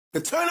The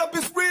turn up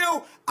is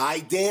real. I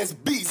dance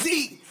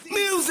BZ.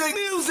 Music.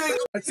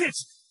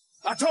 Attention.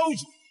 I told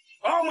you,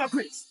 all my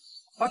critics.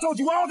 I told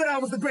you all that I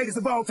was the greatest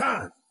of all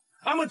time.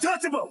 I'm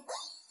untouchable.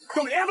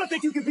 Don't ever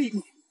think you can beat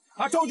me.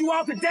 I told you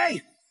all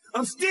today,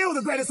 I'm still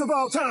the greatest of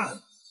all time.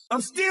 I'm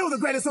still the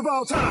greatest of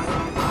all time.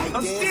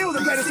 I'm still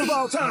the greatest of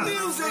all time.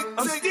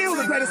 I'm still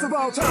the greatest of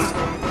all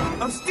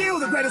time. I'm still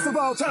the greatest of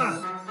all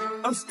time.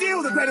 I'm still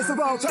the greatest of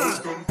all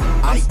time.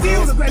 I'm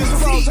still the greatest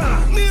of all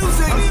time.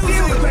 I'm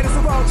still the greatest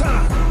of all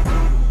time.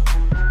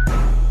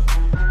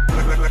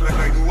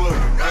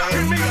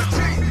 Give me a G.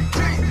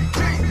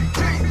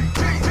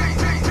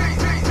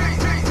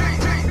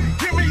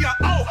 Give me a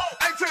O.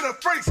 A to the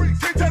freaks. T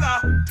to the.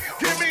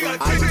 Give me a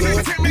G.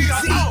 Give me a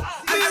O.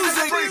 A to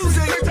the freaks. T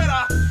to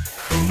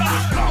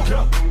the.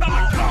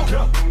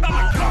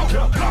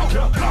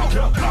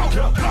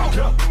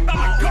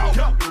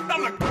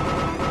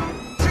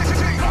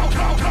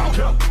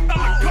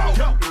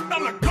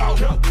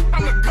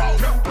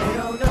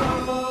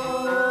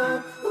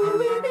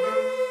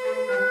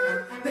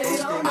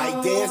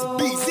 I dance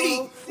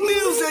BZ.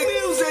 Music.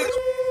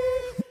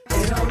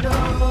 They don't know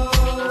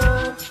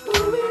who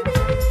we be.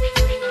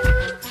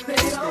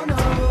 They don't know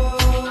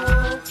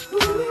who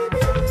we be.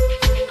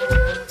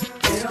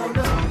 They don't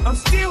know. I'm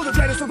still the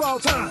greatest of all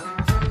time.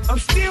 I'm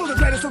still the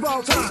greatest of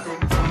all time.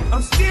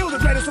 I'm still the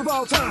greatest of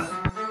all time.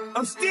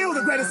 I'm still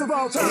the greatest of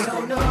all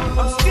time.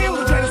 I'm still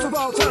the greatest of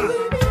all time.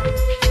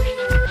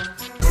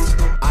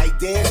 I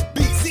dance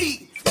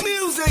BZ.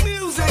 Music.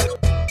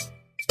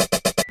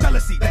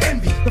 Jealousy, the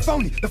envy, the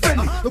phony, the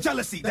friendly. No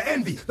jealousy, the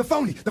envy, the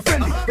phony, the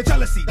friendly. The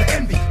jealousy, the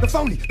envy, the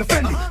phony, the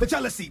friendly. The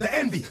jealousy, the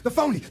envy, the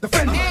phony, the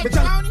friendly. If you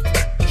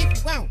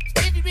want,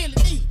 if you really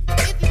need,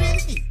 if you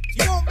really need.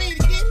 You want me to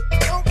get it?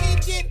 You want me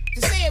to get it?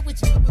 To say it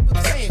with you,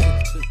 say it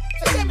with you.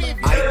 So tell me if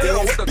you I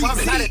dance BZ.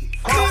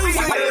 Hit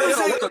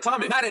on with the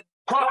Tommy, not it.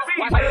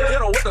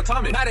 Hit on with the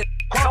Tommy, not it.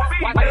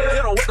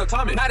 Hit on with the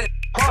Tommy, not it.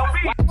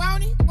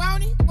 want it.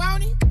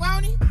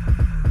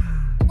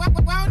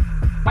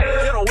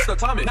 Hit on with the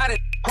Tommy, not it.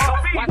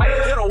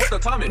 Hit on with the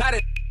Tommy, not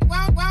it.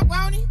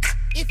 Want it.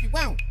 If you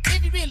want,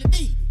 if you really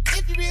need,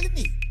 if you really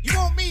need. You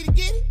want me to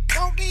get it?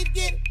 Want me to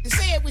get it? To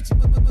say it with you,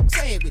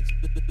 say it with you.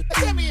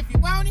 So tell me if you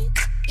want it,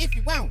 if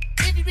you want,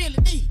 if you really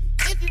need,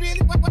 if you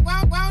really want it.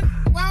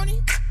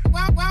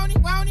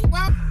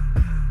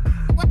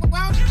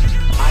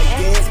 I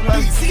dance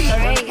BZ. I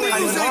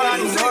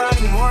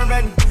need more,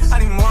 baby. I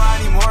need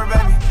more,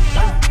 baby.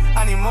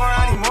 I need more,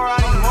 baby. I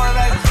need more,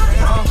 baby.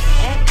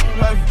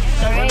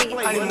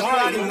 I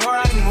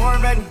need more,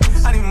 baby.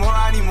 I need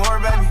more,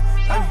 baby.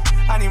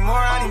 I need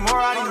more,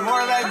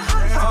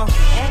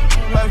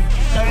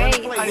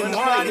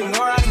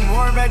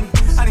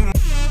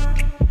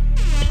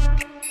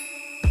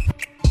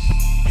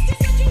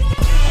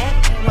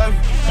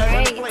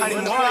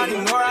 baby.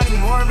 I need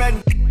more,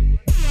 baby.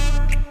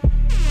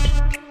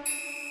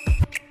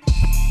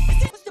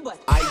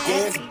 I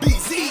dance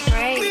BZ.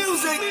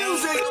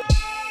 Music.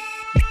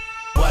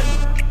 Button.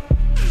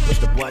 Push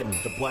the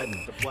button.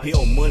 He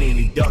owe money and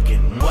he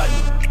ducking.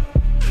 Button.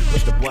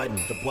 Push the button.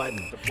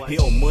 He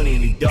owe money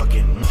and he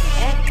ducking.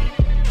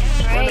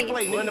 Run the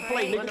play,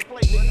 nigga.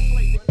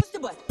 What's the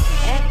butt?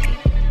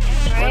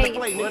 Run the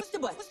play, nigga. What's the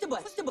butt? What's the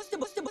butt? What's the butt?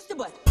 What's the butt? What's the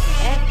butt?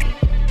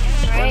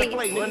 Run the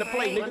play,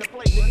 nigga.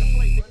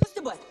 What's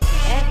the butt?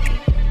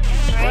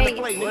 Run the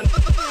play, nigga.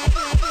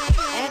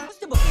 What's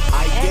the butt?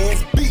 I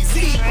dance BZ.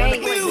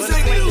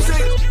 Music.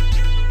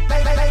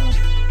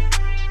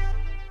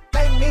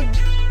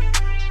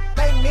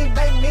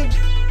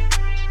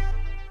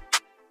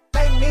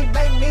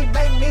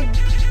 Bang me.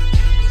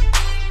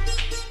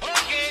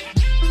 Okay,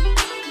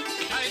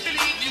 I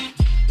believe you.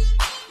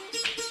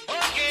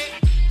 Okay,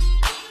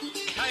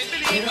 I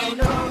believe They you. don't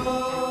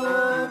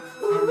know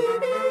who we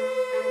be.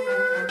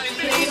 I They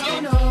believe don't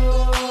you. know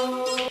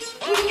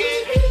who we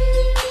be.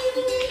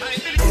 I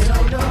They believe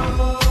don't know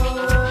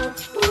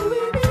who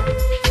we be.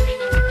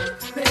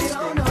 They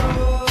don't know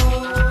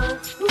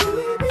who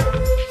we be.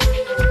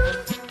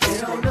 They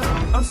don't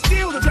know. I'm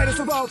still the greatest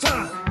of all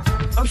time.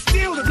 I'm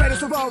still the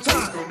greatest of all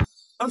time.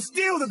 I'm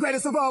still the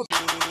greatest of all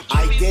time.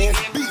 I dance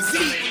BZ.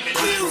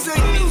 Music.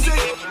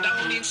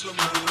 Down in slow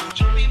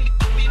motion.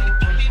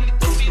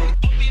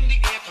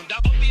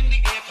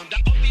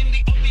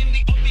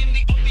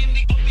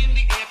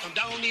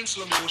 In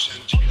slow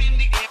motion, jump in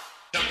the air,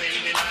 jump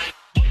in the line,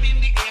 up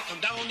in the air, come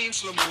down in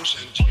slow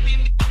motion, jump in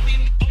the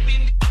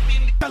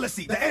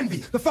jealousy, the envy,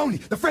 the phony,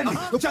 the friendly,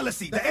 no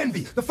jealousy, the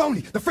envy, the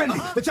phony, the friendly,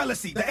 the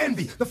jealousy, the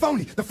envy, the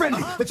phony, the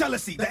friendly, the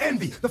jealousy, the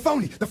envy, the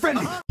phony, the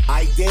friendly.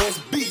 I dance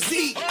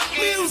BZ.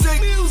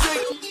 Music.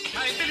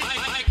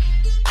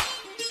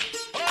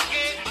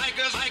 Okay,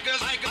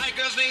 my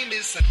girl's name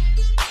is Sun.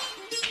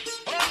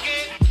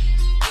 Okay,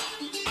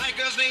 my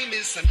girl's name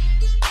is Sun.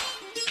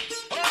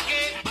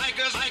 Okay, my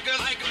girl's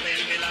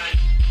baby line.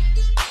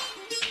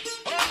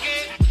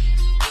 Okay,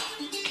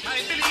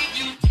 I believe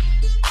you.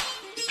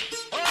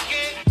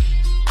 Okay,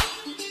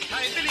 I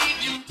believe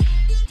you.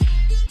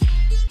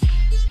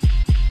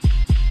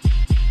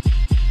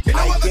 I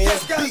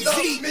dance BZ.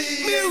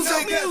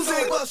 Music.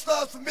 music. Bust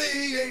love for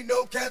me, ain't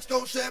no cats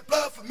gon' shed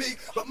blood for me,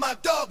 but my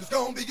dog is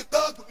gon' be a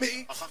thug with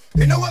me.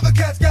 Ain't no other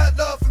cats got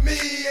love for me,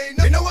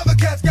 ain't no other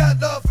cats got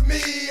love for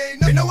me,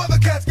 ain't no other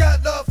cats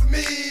got love for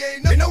me,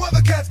 ain't no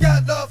other cats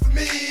got love for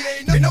me,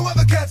 ain't no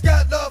other cats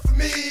got love for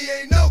me,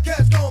 ain't no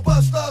cats gon'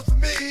 bust love for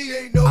me,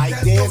 ain't no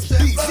cats gon'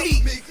 shed blood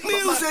for me, but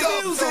my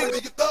dog is gon' be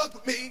a thug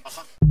with me.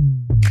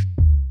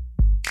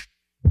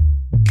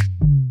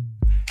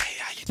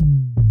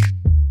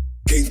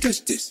 Can't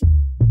touch this.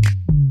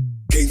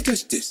 Can't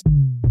touch this.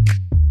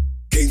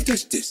 Can't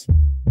touch this.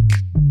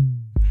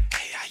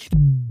 Hey, how you?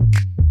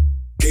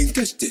 Can't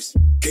touch this.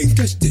 Can't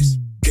touch this.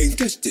 Can't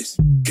touch this.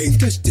 Can't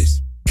touch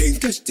this.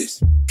 Can't touch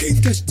this.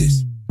 Can't touch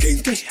this.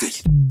 Can't touch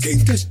this.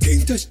 Can't touch.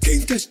 Can't touch.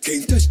 Can't touch.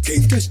 Can't touch.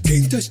 Can't touch.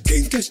 Can't touch.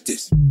 Can't touch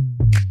this.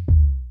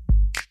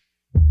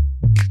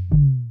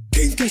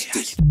 Can't touch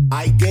this.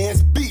 I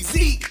dance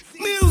BZ.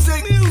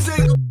 Music.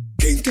 Music.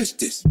 Can't touch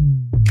this.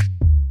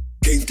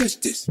 Can't touch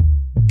this.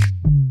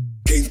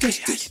 Can't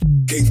touch this.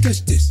 Can't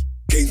touch this.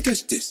 Can't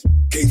touch this.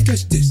 Can't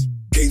touch this.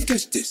 Can't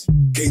touch this.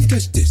 Can't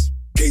touch this.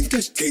 Can't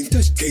touch. Can't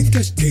touch. Can't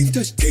touch. Can't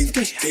touch.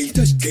 Can't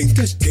touch. Can't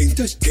touch. Can't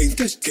touch. Can't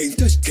touch. Can't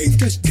touch. Can't touch. Can't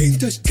touch. Can't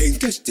touch. Can't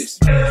touch this.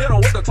 Hit on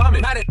with the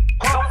Tommy, not it.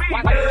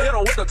 Hit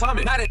on with the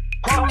Tommy, not it.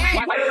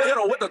 Hit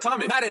on with the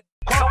Tommy, not it.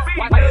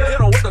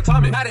 Hit on with the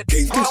Tommy, not it.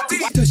 Can't touch.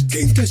 Can't touch.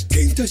 Can't touch.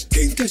 Can't touch. Can't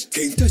touch.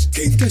 Can't touch. Can't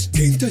touch.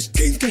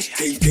 Can't touch.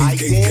 Can't touch.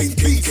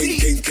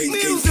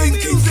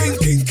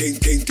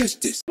 Can't touch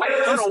this.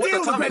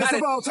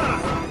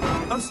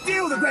 I'm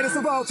still the greatest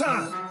of all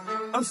time.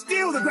 I'm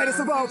still the greatest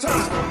of all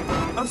time.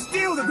 I'm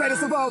still the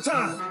greatest of all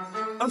time.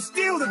 I'm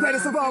still the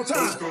greatest of all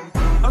time.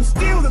 I'm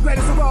still the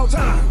greatest of all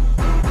time.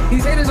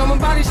 These haters on my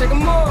body, shake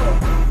them all.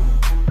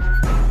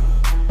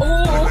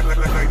 Ooh.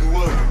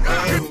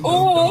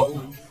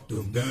 Ooh.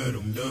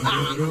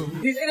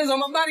 These haters on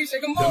my body,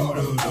 shake them all.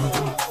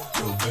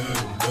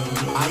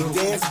 I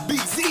dance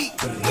BZ.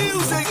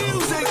 Music.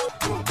 Music.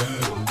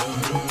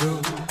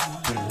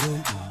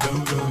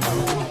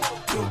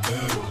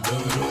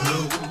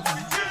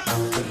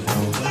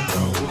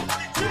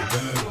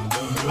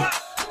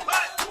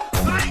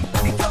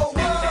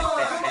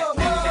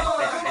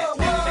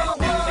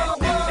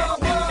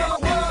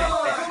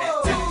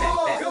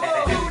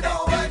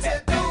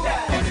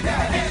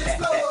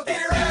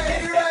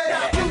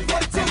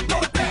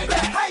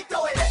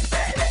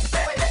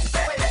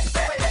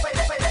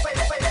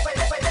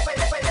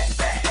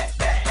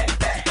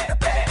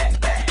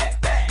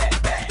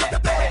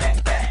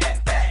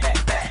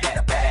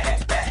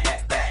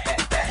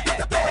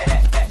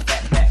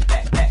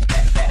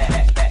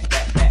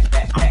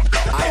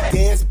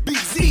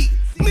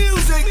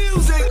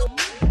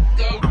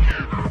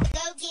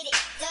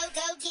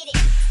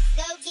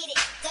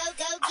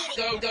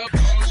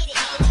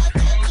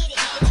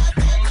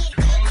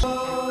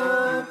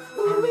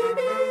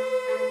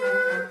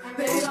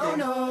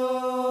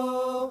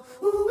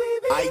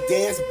 I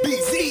dance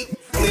BZ.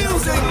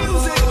 Music.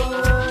 Music.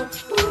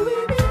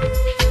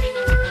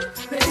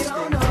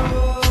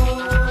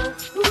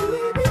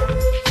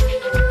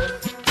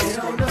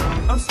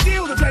 I'm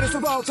still the greatest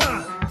of all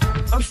time.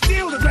 I'm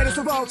still the greatest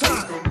of all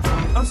time.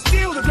 I'm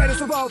still the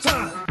greatest of all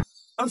time.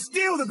 I'm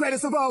still the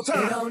greatest of all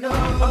time.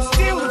 I'm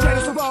still the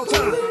greatest of all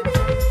time.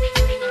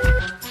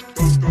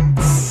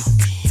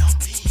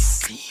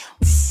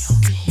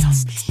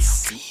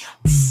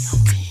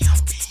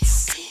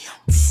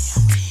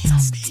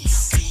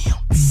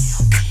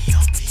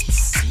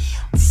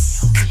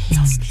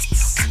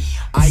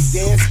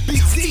 Dance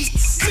BZ.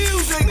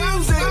 Music.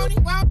 Music.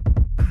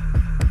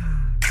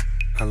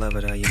 I love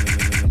it how you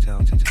make me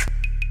talented.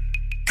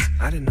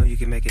 I didn't know you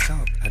could make it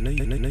talk. I knew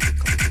you could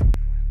talk.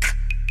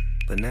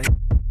 But now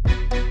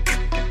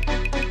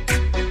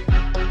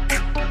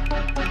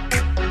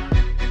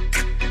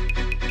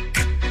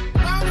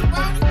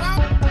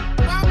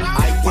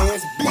I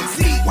dance BZ.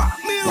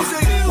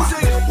 Music.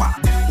 Music.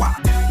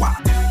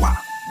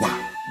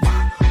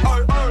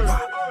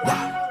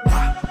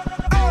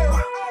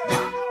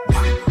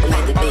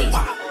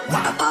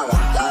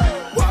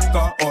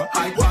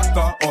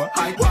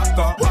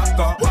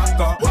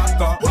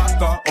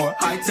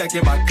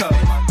 In my cup,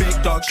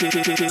 big dog shit,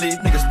 these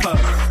niggas puff.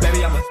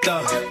 Baby, I'm a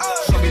thug.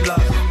 Show me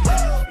love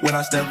when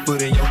I step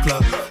foot in your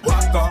club.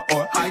 Rock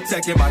or high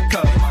tech in my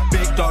cup,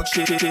 big dog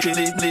shit, these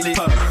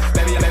puff.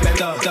 Baby, I'm a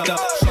thug.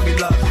 Show me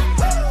love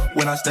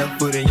when I step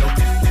foot in your.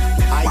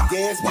 I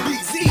dance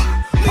BZ.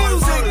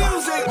 Music.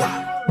 Music.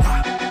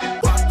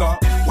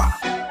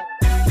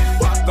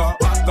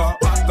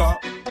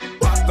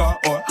 Rock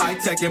or high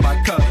tech in my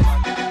cup.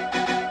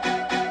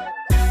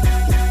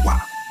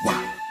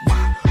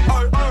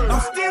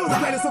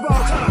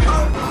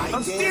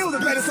 I'm still the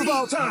greatest of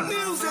all time.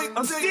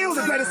 I'm still the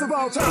greatest of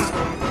all time.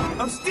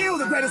 I'm still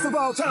the greatest of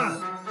all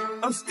time.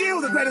 I'm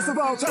still the greatest of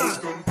all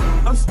time.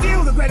 I'm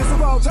still the greatest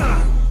of all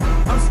time.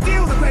 I'm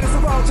still the greatest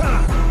of all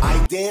time.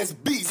 I dance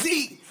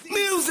BZ.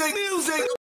 Music. Music.